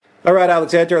All right,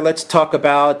 Alexander, let's talk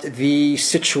about the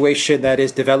situation that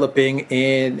is developing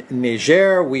in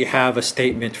Niger. We have a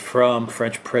statement from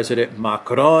French President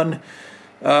Macron,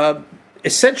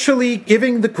 essentially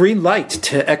giving the green light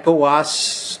to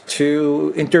ECOWAS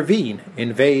to intervene,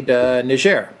 invade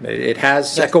Niger.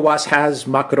 ECOWAS has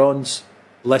Macron's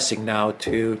blessing now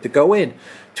to go in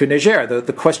to Niger.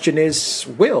 The question is,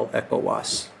 will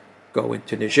ECOWAS go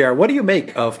into Niger? What do you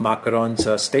make of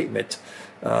Macron's statement?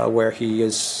 Where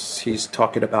he's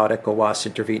talking about ECOWAS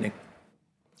intervening.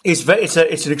 It's an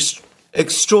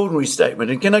extraordinary statement.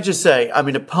 And can I just say, I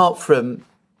mean, apart from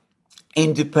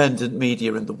independent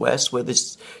media in the West, where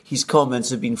his comments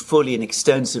have been fully and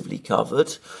extensively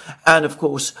covered, and of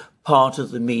course, part of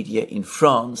the media in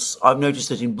France, I've noticed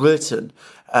that in Britain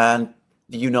and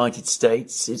the United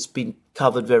States, it's been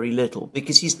covered very little,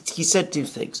 because he said two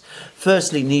things.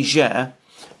 Firstly, Niger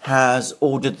has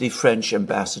ordered the French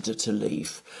ambassador to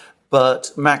leave.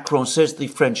 But Macron says the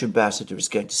French ambassador is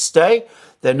going to stay.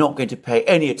 They're not going to pay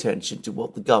any attention to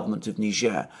what the government of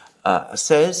Niger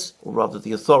says, or rather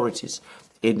the authorities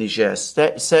in Niger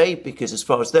say, because as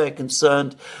far as they're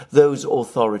concerned, those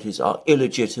authorities are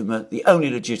illegitimate. The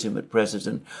only legitimate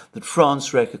president that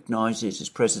France recognizes is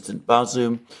President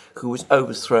Bazoum, who was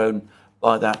overthrown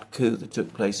by that coup that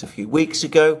took place a few weeks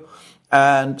ago.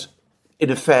 And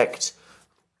in effect,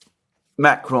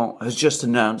 Macron has just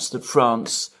announced that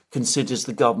France considers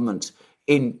the government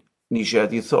in Niger,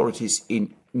 the authorities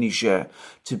in Niger,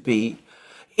 to be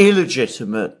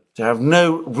illegitimate, to have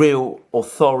no real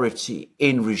authority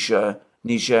in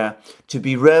Niger, to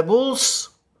be rebels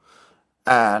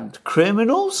and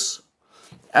criminals.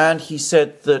 And he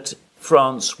said that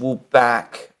France will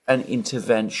backs an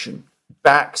intervention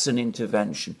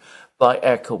by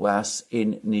ECOWAS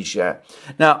in Niger.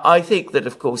 Now, I think that,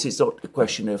 of course, it's not a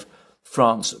question of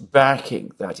France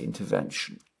backing that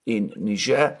intervention in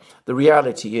Niger. The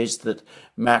reality is that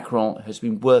Macron has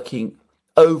been working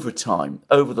overtime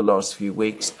over the last few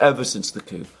weeks, ever since the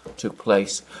coup took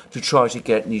place, to try to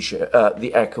get Niger,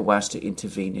 the ECOWAS to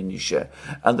intervene in Niger.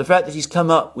 And the fact that he's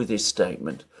come up with this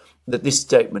statement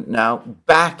now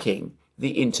backing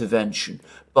the intervention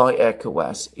by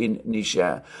ECOWAS in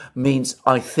Niger means,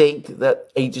 I think,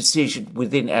 that a decision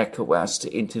within ECOWAS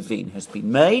to intervene has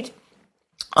been made.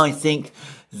 I think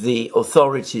the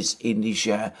authorities in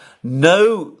Niger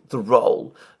know the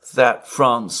role that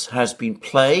France has been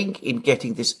playing in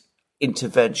getting this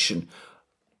intervention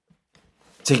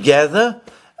together,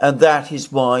 and that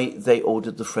is why they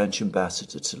ordered the French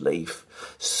ambassador to leave.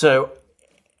 So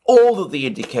all of the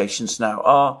indications now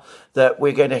are that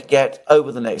we're going to get,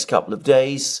 over the next couple of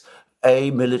days,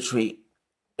 a military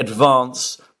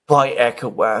advance by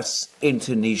ECOWAS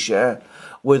into Niger,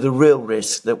 with a real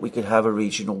risk that we could have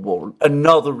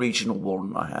another regional war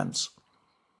on our hands.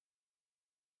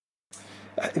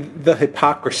 The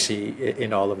hypocrisy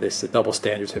in all of this, the double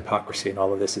standards hypocrisy in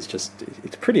all of this is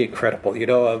it's pretty incredible. You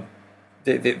know,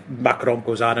 Macron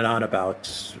goes on and on about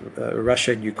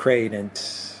Russia and Ukraine, and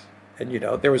you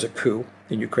know, there was a coup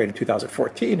in Ukraine in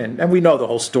 2014, and we know the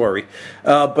whole story.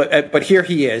 But here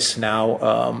he is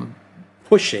now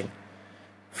pushing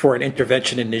for an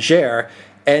intervention in Niger.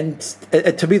 And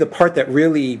to me, the part that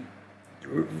really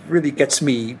gets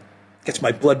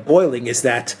my blood boiling is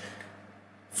that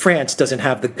France doesn't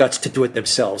have the guts to do it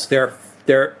themselves.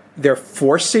 They're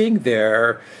forcing,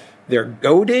 they're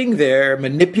goading, they're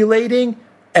manipulating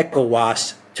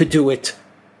ECOWAS to do it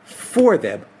for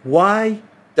them. Why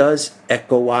are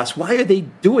they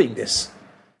doing this?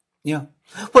 Yeah.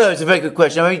 Well, it's a very good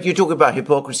question. I mean, you're talking about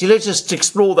hypocrisy. Let's just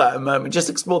explore that a moment.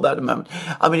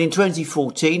 I mean, in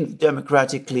 2014, the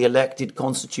democratically elected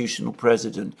constitutional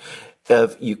president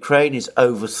of Ukraine is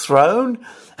overthrown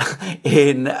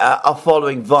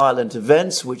following violent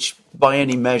events, which by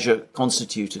any measure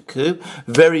constitute a coup.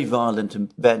 Very violent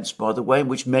events, by the way, in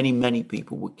which many, many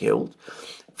people were killed.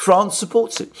 France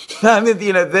supports it. I mean,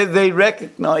 you know, they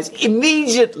recognize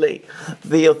immediately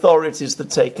the authorities that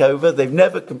take over. They've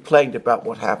never complained about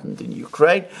what happened in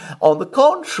Ukraine. On the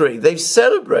contrary, they've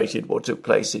celebrated what took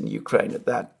place in Ukraine at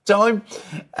that time.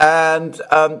 And,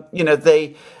 you know,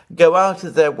 they go out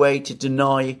of their way to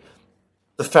deny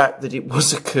the fact that it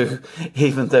was a coup,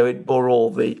 even though it bore all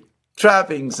the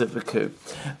trappings of a coup.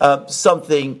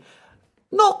 Something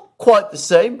not quite the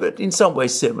same, but in some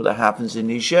ways similar happens in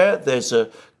Niger. There's a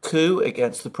coup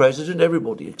against the president.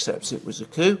 Everybody accepts it was a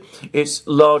coup. It's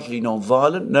largely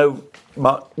non-violent.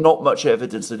 Not much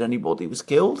evidence that anybody was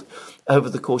killed over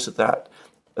the course of that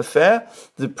affair.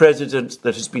 The president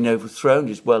that has been overthrown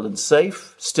is well and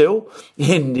safe still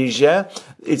in Niger.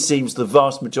 It seems the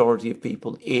vast majority of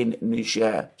people in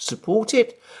Niger support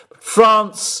it. But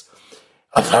France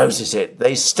opposes it.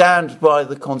 They stand by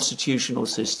the constitutional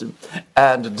system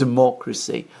and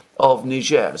democracy of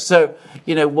Niger. So,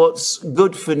 what's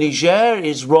good for Niger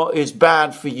is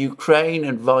bad for Ukraine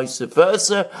and vice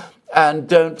versa. And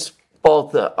don't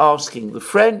bother asking the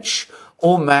French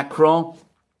or Macron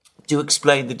to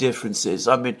explain the differences.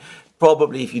 I mean,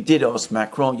 probably if you did ask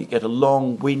Macron, you get a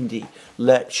long, windy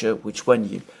lecture, which when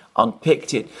you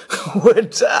unpicked it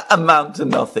would amount to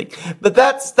nothing. But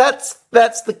that's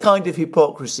the kind of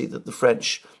hypocrisy that the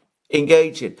French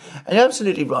engage in. And you're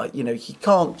absolutely right. He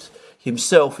can't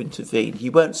himself intervene. He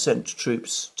won't send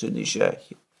troops to Niger,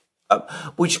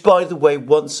 which, by the way,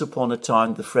 once upon a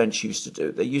time the French used to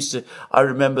do. They used to. I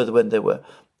remember when they were.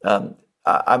 The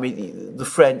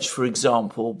French, for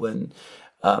example, when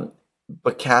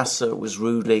Bokassa was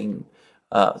ruling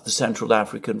the Central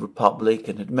African Republic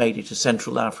and had made it a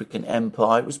Central African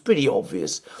empire, it was pretty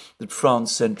obvious that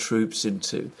France sent troops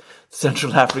into the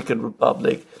Central African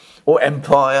Republic or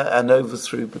empire and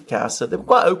overthrew Bokassa. They were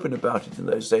quite open about it in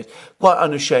those days, quite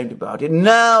unashamed about it.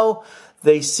 Now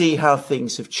they see how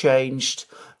things have changed.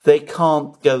 They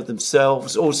can't go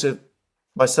themselves. Also,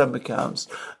 by some accounts,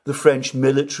 the French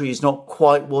military is not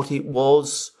quite what it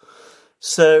was.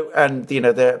 So, and,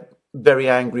 they're very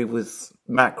angry with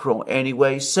Macron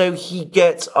anyway. So he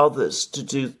gets others to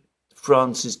do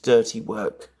France's dirty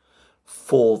work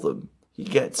for them. He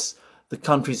gets the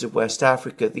countries of West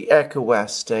Africa, the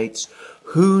ECOWAS states.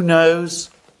 Who knows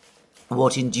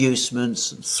what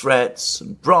inducements and threats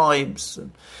and bribes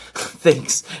and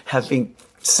things have been,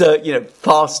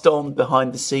 passed on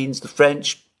behind the scenes. The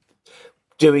French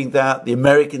doing that, the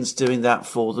Americans doing that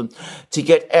for them, to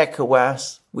get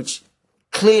ECOWAS, which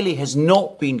clearly has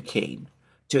not been keen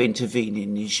to intervene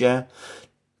in Niger.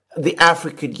 The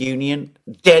African Union,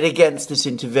 dead against this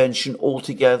intervention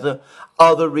altogether.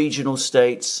 Other regional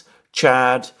states,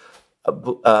 Chad,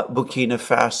 Burkina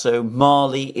Faso,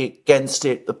 Mali against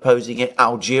it, opposing it,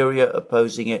 Algeria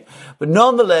opposing it. But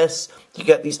nonetheless, you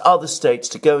get these other states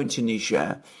to go into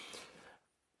Niger,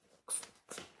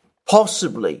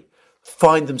 possibly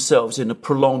find themselves in a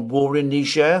prolonged war in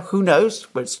Niger. Who knows?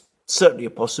 But it's certainly a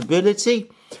possibility.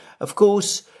 Of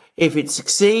course, if it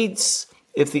succeeds,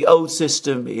 if the old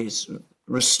system is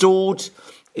restored,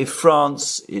 if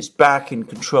France is back in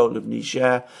control of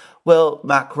Niger, well,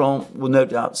 Macron will no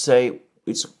doubt say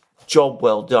it's a job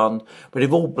well done. But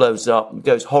if all blows up and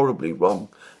goes horribly wrong,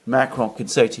 Macron can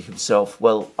say to himself,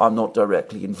 well, I'm not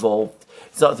directly involved.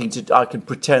 I can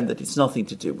pretend that it's nothing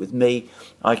to do with me.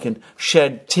 I can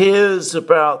shed tears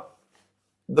about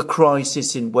the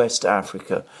crisis in West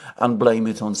Africa and blame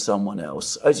it on someone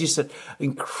else. As you said,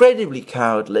 incredibly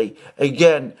cowardly.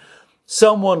 Again,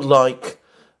 someone like,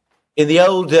 in the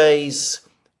old days,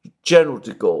 General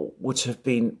de Gaulle would have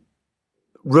been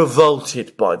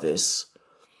revolted by this.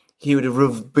 He would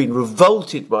have been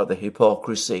revolted by the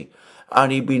hypocrisy,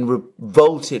 and he'd been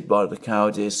revolted by the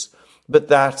cowardice. But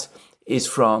that is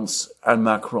France and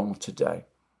Macron today.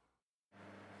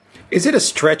 Is it a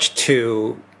stretch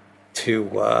to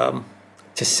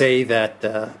say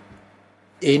that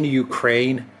in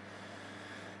Ukraine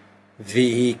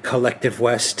the collective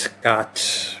West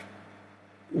got,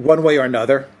 one way or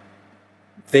another,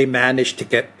 they managed to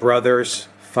get brothers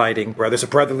fighting brothers, a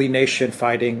brotherly nation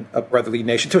fighting a brotherly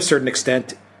nation to a certain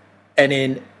extent, and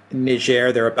in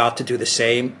Niger they're about to do the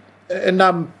same? And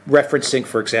I'm referencing,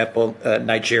 for example,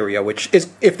 Nigeria, which is,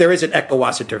 if there is an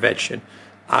ECOWAS intervention,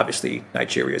 obviously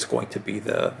Nigeria is going to be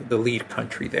the lead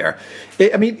country there.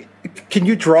 I mean, can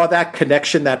you draw that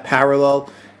connection, that parallel,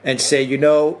 and say,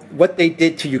 what they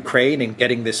did to Ukraine and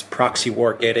getting this proxy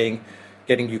war, getting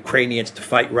Ukrainians to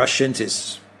fight Russians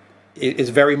is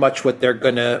very much what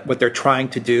they're trying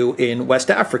to do in West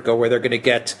Africa, where they're going to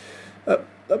get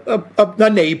a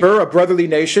neighbor, a brotherly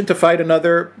nation, to fight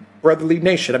another brotherly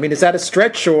nation. I mean, is that a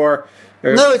stretch or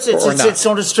no, it's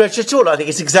not a stretch at all. I think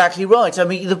it's exactly right. I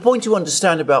mean, the point to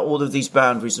understand about all of these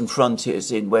boundaries and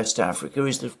frontiers in West Africa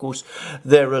is that, of course,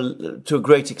 they're, to a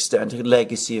great extent, a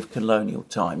legacy of colonial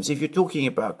times. If you're talking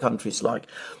about countries like,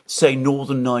 say,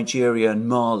 northern Nigeria and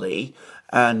Mali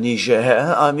and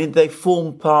Niger, I mean, they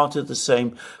form part of the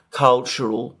same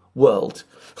cultural world.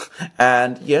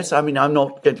 And yes, I mean, I'm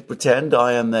not going to pretend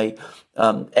I am a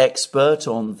expert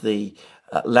on the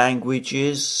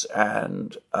languages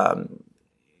and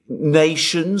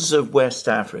nations of West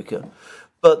Africa,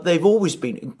 but they've always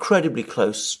been incredibly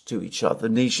close to each other.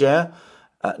 Niger,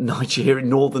 Nigeria,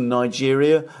 northern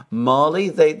Nigeria, Mali,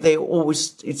 they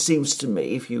always, it seems to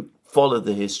me, if you follow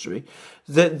the history,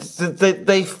 that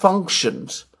they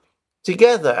functioned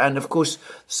together. And of course,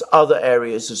 other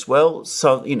areas as well,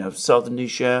 southern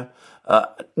Niger,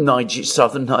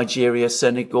 southern Nigeria,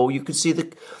 Senegal, you can see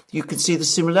the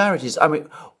similarities. I mean,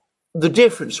 the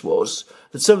difference was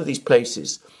that some of these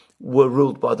places were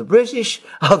ruled by the British,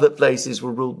 other places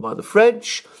were ruled by the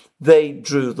French. They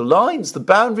drew the lines, the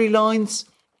boundary lines,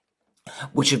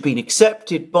 which have been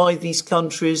accepted by these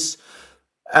countries.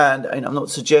 And I'm not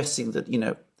suggesting that,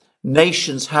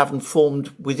 nations haven't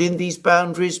formed within these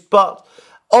boundaries, but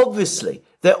obviously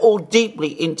they're all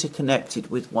deeply interconnected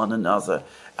with one another.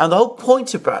 And the whole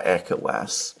point about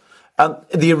ECOWAS, and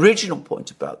the original point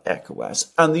about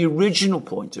ECOWAS, and the original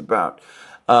point about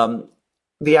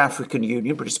the African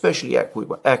Union, but especially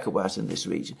ECOWAS in this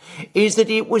region, is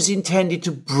that it was intended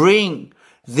to bring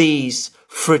these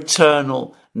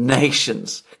fraternal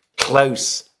nations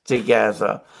close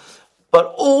together.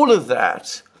 But all of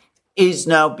that is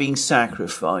now being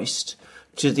sacrificed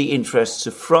to the interests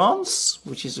of France,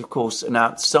 which is, of course, an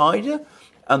outsider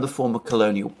and the former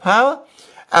colonial power,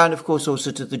 and, of course,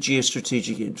 also to the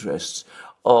geostrategic interests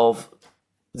of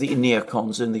the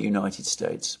neocons in the United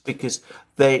States, because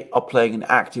they are playing an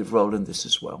active role in this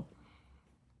as well.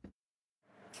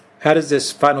 How does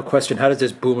this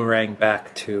boomerang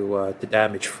back to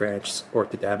damage France or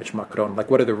to damage Macron? Like,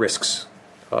 what are the risks?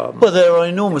 Well, there are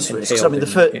enormous risks. I mean,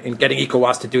 in getting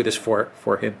ECOWAS to do this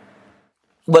for him.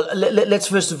 Well, let's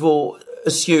first of all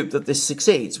assume that this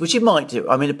succeeds, which it might do.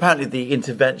 I mean, apparently the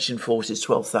intervention force is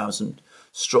 12,000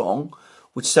 strong,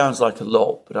 which sounds like a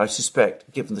lot, but I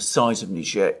suspect, given the size of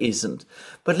Niger, isn't.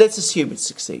 But let's assume it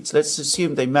succeeds. Let's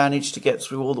assume they manage to get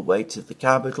through all the way to the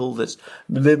capital. There's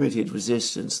limited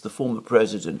resistance. The former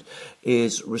president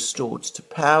is restored to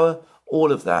power.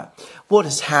 All of that. What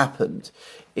has happened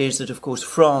is that, of course,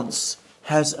 France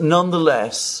has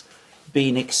nonetheless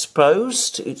been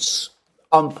exposed. Its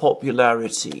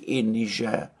unpopularity in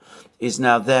Niger is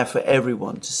now there for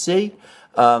everyone to see.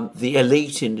 The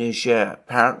elite in Niger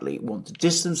apparently want to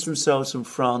distance themselves from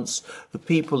France. The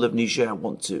people of Niger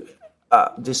want to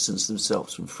distance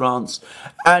themselves from France.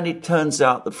 And it turns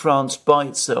out that France by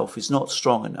itself is not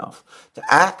strong enough to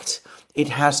act. It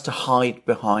has to hide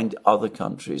behind other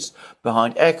countries,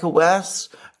 behind ECOWAS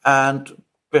and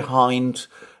behind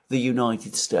the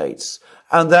United States.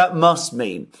 And that must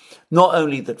mean not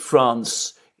only that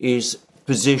France's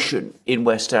position in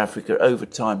West Africa over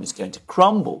time is going to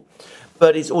crumble,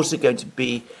 but it's also going to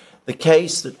be the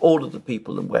case that all of the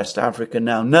people in West Africa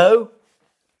now know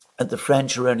that the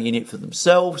French are only in it for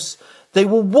themselves. They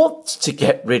will want to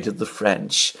get rid of the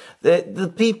French.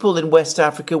 The people in West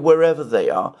Africa, wherever they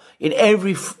are, in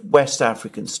every West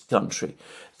African country,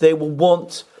 they will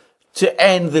want to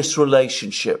end this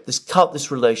relationship, cut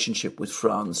this relationship with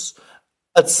France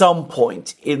at some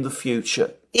point in the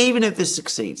future, even if this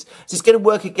succeeds. So it's going to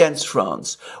work against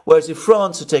France. Whereas if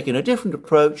France had taken a different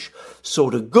approach,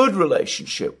 sought a good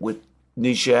relationship with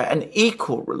Niger, an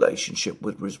equal relationship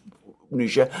with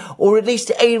Niger, or at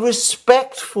least a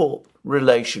respectful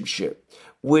relationship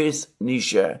with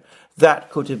Niger, that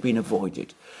could have been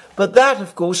avoided. But that,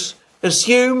 of course,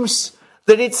 assumes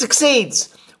that it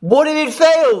succeeds. What if it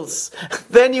fails?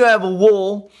 Then you have a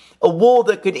war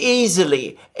that could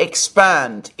easily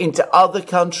expand into other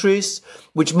countries,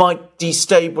 which might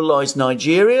destabilize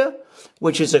Nigeria,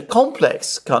 which is a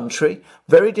complex country.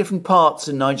 Very different parts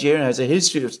in Nigeria, has a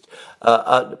history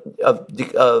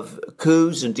of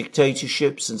coups and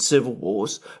dictatorships and civil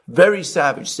wars, very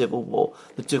savage civil war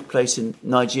that took place in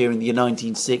Nigeria in the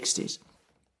 1960s.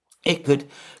 It could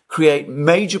create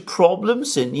major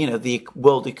problems in, the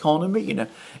world economy.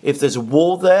 If there's a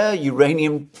war there,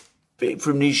 uranium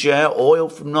from Niger, oil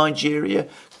from Nigeria,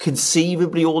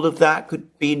 conceivably all of that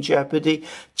could be in jeopardy.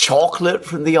 Chocolate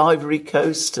from the Ivory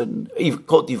Coast and even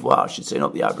Côte d'Ivoire, I should say,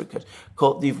 not the Ivory Coast.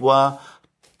 Côte d'Ivoire,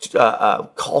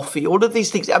 coffee, all of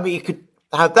these things. I mean, it could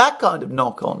have that kind of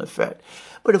knock-on effect.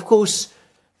 But of course,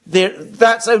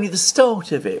 that's only the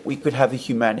start of it. We could have a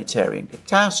humanitarian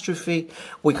catastrophe.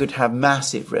 We could have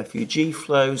massive refugee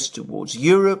flows towards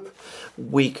Europe.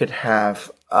 We could have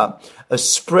a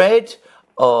spread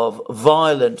of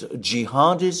violent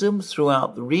jihadism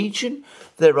throughout the region.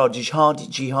 There are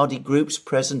jihadi groups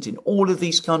present in all of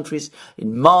these countries,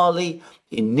 in Mali,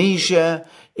 in Niger,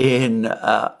 in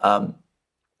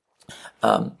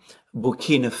Burkina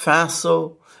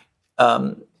Faso,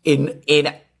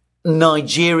 in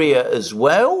Nigeria as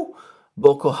well.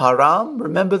 Boko Haram,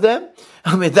 remember them?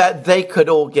 I mean, that they could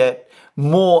all get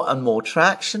more and more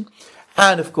traction.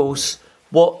 And of course,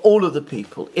 what all of the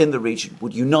people in the region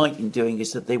would unite in doing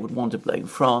is that they would want to blame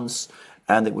France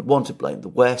and they would want to blame the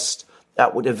West.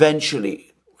 That would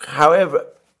eventually, however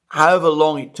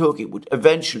long it took, it would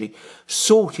eventually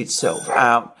sort itself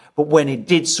out. But when it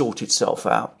did sort itself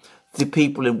out, the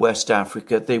people in West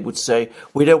Africa, they would say,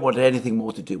 we don't want anything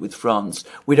more to do with France.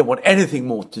 We don't want anything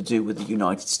more to do with the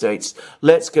United States.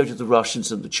 Let's go to the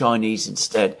Russians and the Chinese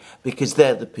instead, because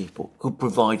they're the people who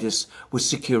provide us with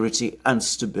security and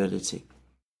stability.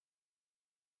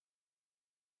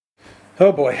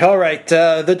 Oh boy. All right.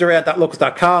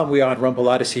 TheDurant.locals.com. We are on Rumble,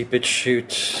 Odyssey,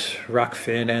 BitChute,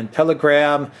 Rockfin, and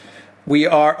Telegram. We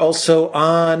are also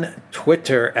on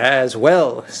Twitter as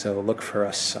well. So look for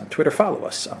us on Twitter. Follow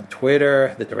us on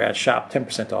Twitter. The Durant Shop,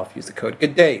 10% off. Use the code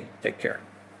GOODDAY. Take care.